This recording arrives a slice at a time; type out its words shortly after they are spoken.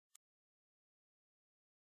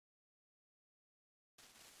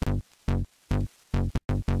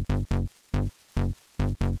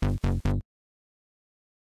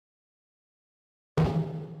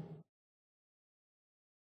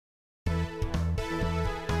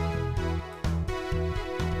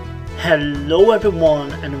Hello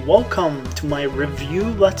everyone and welcome to my review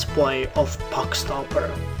let's play of Puckstopper.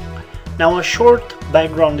 Now a short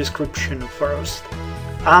background description first.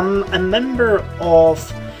 I'm a member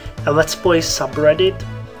of a let's play subreddit,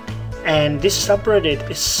 and this subreddit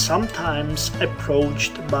is sometimes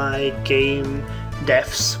approached by game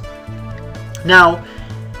devs. Now,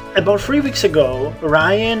 about 3 weeks ago,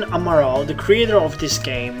 Ryan Amaral, the creator of this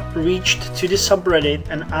game, reached to the subreddit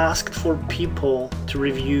and asked for people to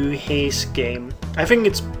review his game. I think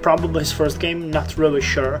it's probably his first game, not really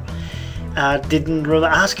sure. Didn't really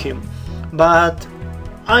ask him, but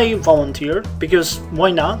I volunteered because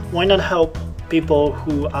why not? Why not help people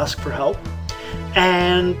who ask for help?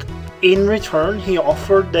 And in return, he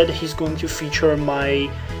offered that he's going to feature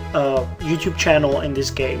my YouTube channel in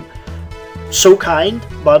this game. So kind,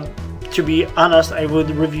 but to be honest, I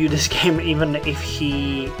would review this game even if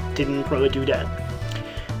he didn't really do that.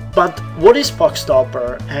 But what is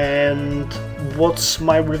Puckstopper and what's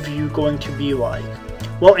my review going to be like?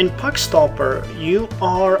 Well, in Puckstopper, you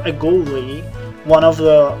are a goalie, one of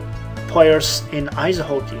the players in ice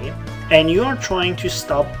hockey, and you are trying to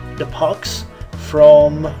stop the pucks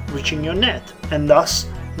from reaching your net, and thus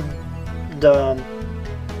the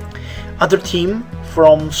other team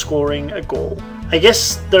from scoring a goal. I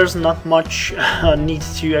guess there's not much need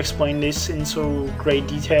to explain this in so great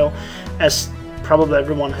detail, as probably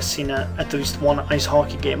everyone has seen at least one ice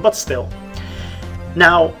hockey game, but still.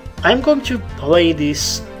 Now, I'm going to play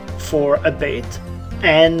this for a bit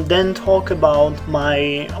and then talk about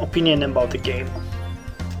my opinion about the game.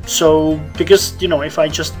 So, because, you know, if I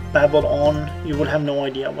just babbled on, you would have no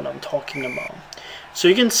idea what I'm talking about. So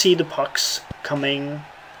you can see the pucks coming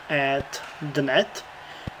at the net,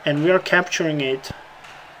 and we are capturing it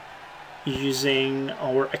using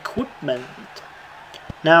our equipment.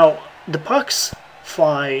 Now the pucks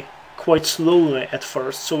fly quite slowly at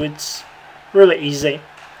first, so it's really easy,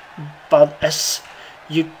 but as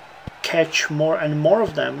you catch more and more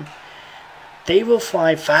of them, they will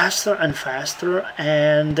fly faster and faster,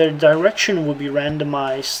 and their direction will be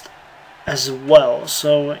randomized as well.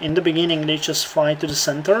 So in the beginning they just fly to the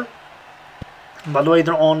center, but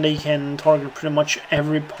later on they can target pretty much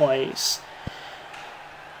every place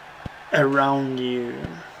around you.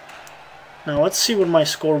 Now let's see what my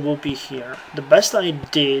score will be here. The best I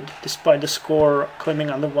did, despite the score claiming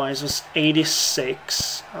otherwise, was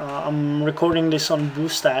 86. I'm recording this on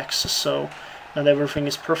BooStacks, so not everything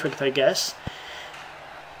is perfect, I guess.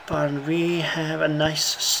 But we have a nice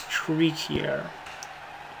streak here.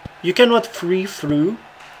 You cannot free through,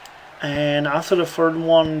 and after the third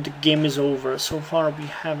one the game is over. So far we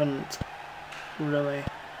haven't really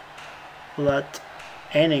let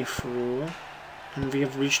any through, and we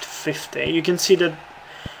have reached 50. You can see that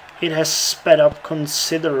it has sped up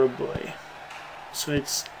considerably, so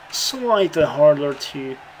it's slightly harder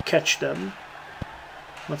to catch them,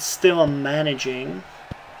 but still I'm managing.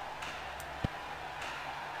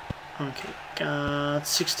 Okay, got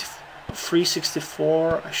 63,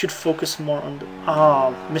 64. I should focus more on the...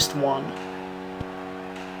 missed one.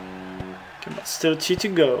 Okay, but still 2 to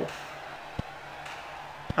go.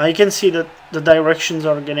 You can see that the directions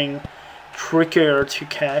are getting trickier to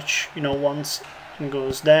catch. You know, once it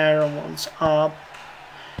goes there, once up.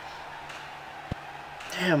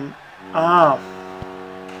 Damn.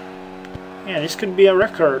 Yeah, this could be a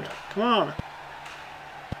record. Come on.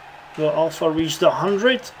 Will Alpha reach the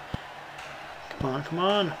 100? Come on, come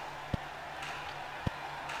on.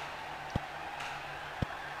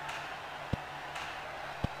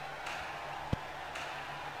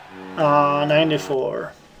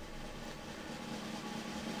 94.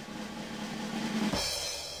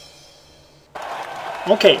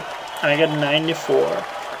 Okay, I got 94.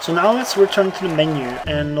 So now let's return to the menu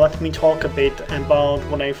and let me talk a bit about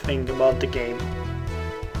what I think about the game.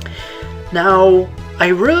 Now, I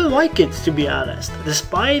really like it, to be honest.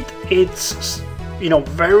 Despite its, you know,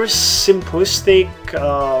 very simplistic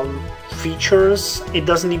features, it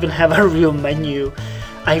doesn't even have a real menu.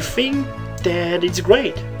 I think that it's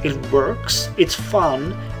great. It works, it's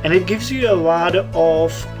fun, and it gives you a lot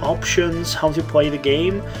of options how to play the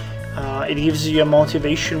game. It gives you a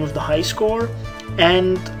motivation with the high score,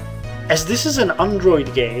 and as this is an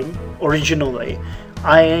Android game originally,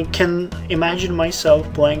 I can imagine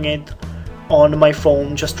myself playing it on my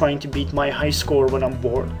phone, just trying to beat my high score when I'm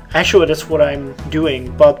bored. Actually, that's what I'm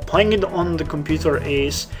doing, but playing it on the computer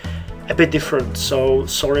is a bit different, so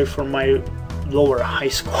sorry for my lower high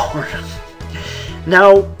score.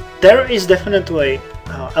 Now, there is definitely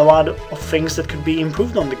a lot of things that could be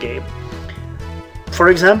improved on the game. For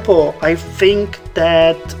example, I think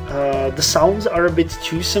that the sounds are a bit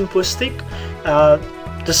too simplistic.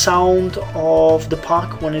 the sound of the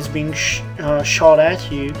puck when it's being shot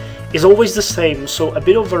at you is always the same, so a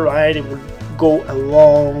bit of variety would go a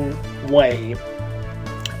long way.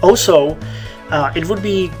 Also, it would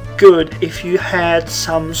be good if you had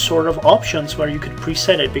some sort of options where you could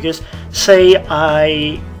preset it, because say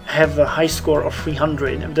I have a high score of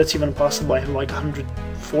 300, if that's even possible. I have like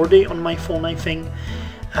 140 on my phone, I think.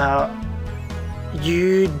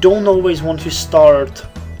 You don't always want to start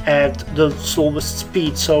at the slowest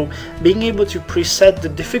speed, so being able to preset the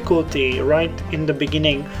difficulty right in the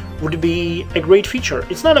beginning would be a great feature.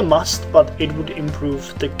 It's not a must, but it would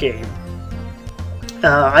improve the game.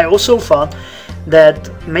 I also thought that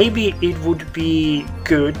maybe it would be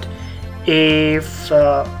good if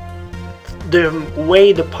the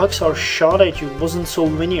way the pucks are shot at you wasn't so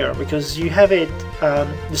linear, because you have it,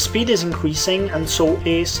 the speed is increasing and so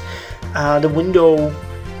is the window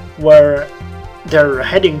where they're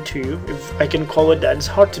heading to, if I can call it that. It's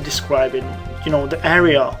hard to describe it. You know, the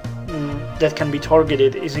area that can be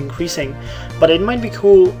targeted is increasing, but it might be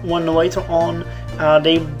cool when later on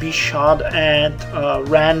they be shot at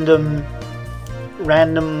random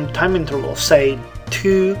time intervals, say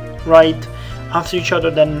 2 right after each other,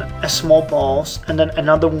 then a small pause, and then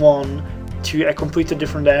another one to a completely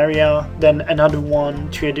different area, then another one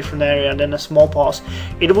to a different area, and then a small pause.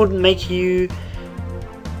 It would make you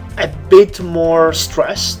a bit more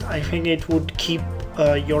stressed. I think it would keep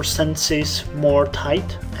your senses more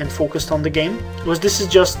tight and focused on the game, because this is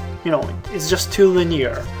just, you know, it's just too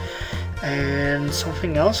linear. And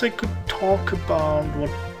something else I could talk about, what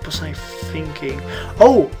was I thinking?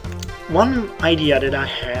 Oh, one idea that I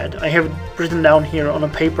have it written down here on a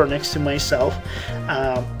paper next to myself.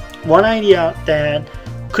 One idea that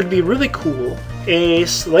could be really cool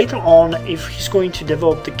is later on, if he's going to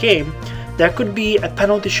develop the game, there could be a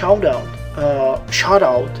penalty shoutout,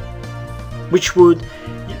 which would,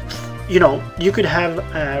 you know, you could have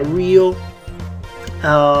a real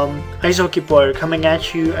ice hockey player coming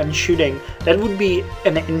at you and shooting. That would be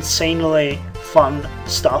an insanely fun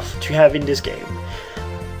stuff to have in this game.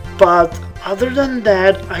 But other than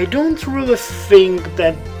that, I don't really think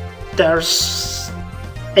that there's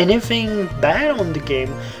anything bad on the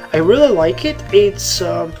game. I really like it. Its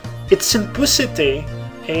simplicity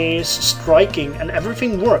is striking and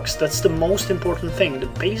everything works. That's the most important thing. The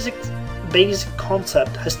basic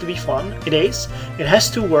concept has to be fun. It is. It has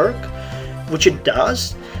to work, which it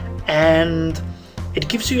does, and it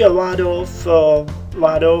gives you a lot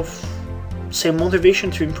of say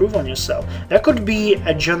motivation to improve on yourself. There could be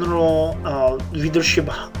a general leadership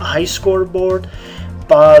high score board,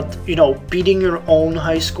 but you know, beating your own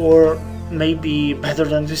high score may be better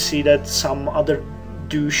than to see that some other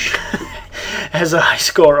douche has a high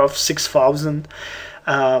score of 6,000.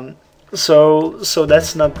 So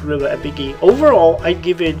that's not really a biggie. Overall, I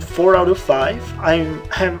give it 4 out of 5. I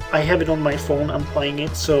have it on my phone. I'm playing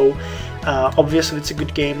it, so obviously it's a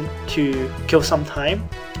good game to kill some time.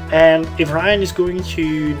 And if Ryan is going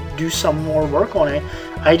to do some more work on it,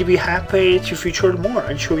 I'd be happy to feature it more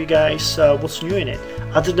and show you guys what's new in it.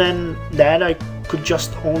 Other than that, I could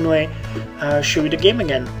just only show you the game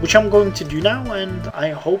again, which I'm going to do now, and I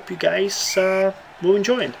hope you guys will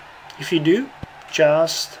enjoy it. If you do,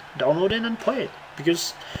 just download it and play it,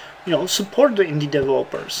 because, you know, support the indie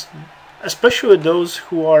developers, especially those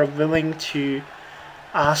who are willing to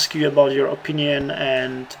ask you about your opinion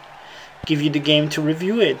and give you the game to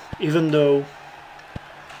review it, even though,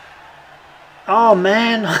 oh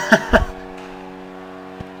man.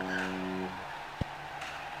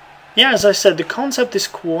 Yeah, as I said, the concept is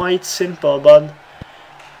quite simple, but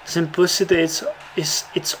simplicity is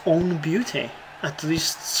its own beauty, at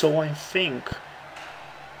least so I think.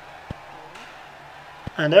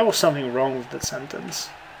 And there was something wrong with that sentence.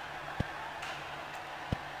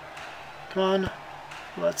 Come on,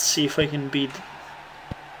 let's see if I can beat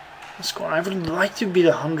the score. I would like to beat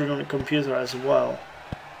 100 on the computer as well.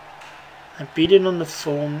 I beat it on the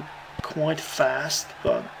phone quite fast,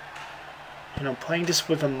 but you know, playing this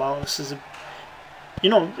with a mouse is you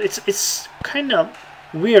know, it's kind of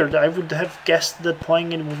weird. I would have guessed that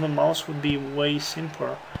playing it with a mouse would be way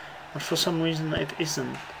simpler, but for some reason it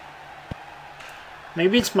isn't.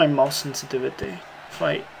 Maybe it's my mouse sensitivity. If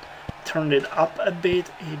I turned it up a bit,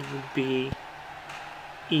 it would be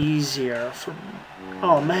easier for me.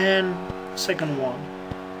 Oh man, second one.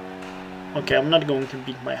 Okay, I'm not going to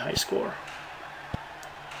beat my high score.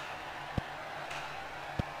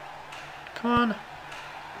 Come on.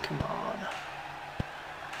 Come on.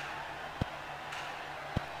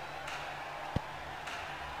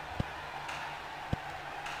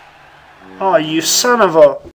 Oh, you son of a...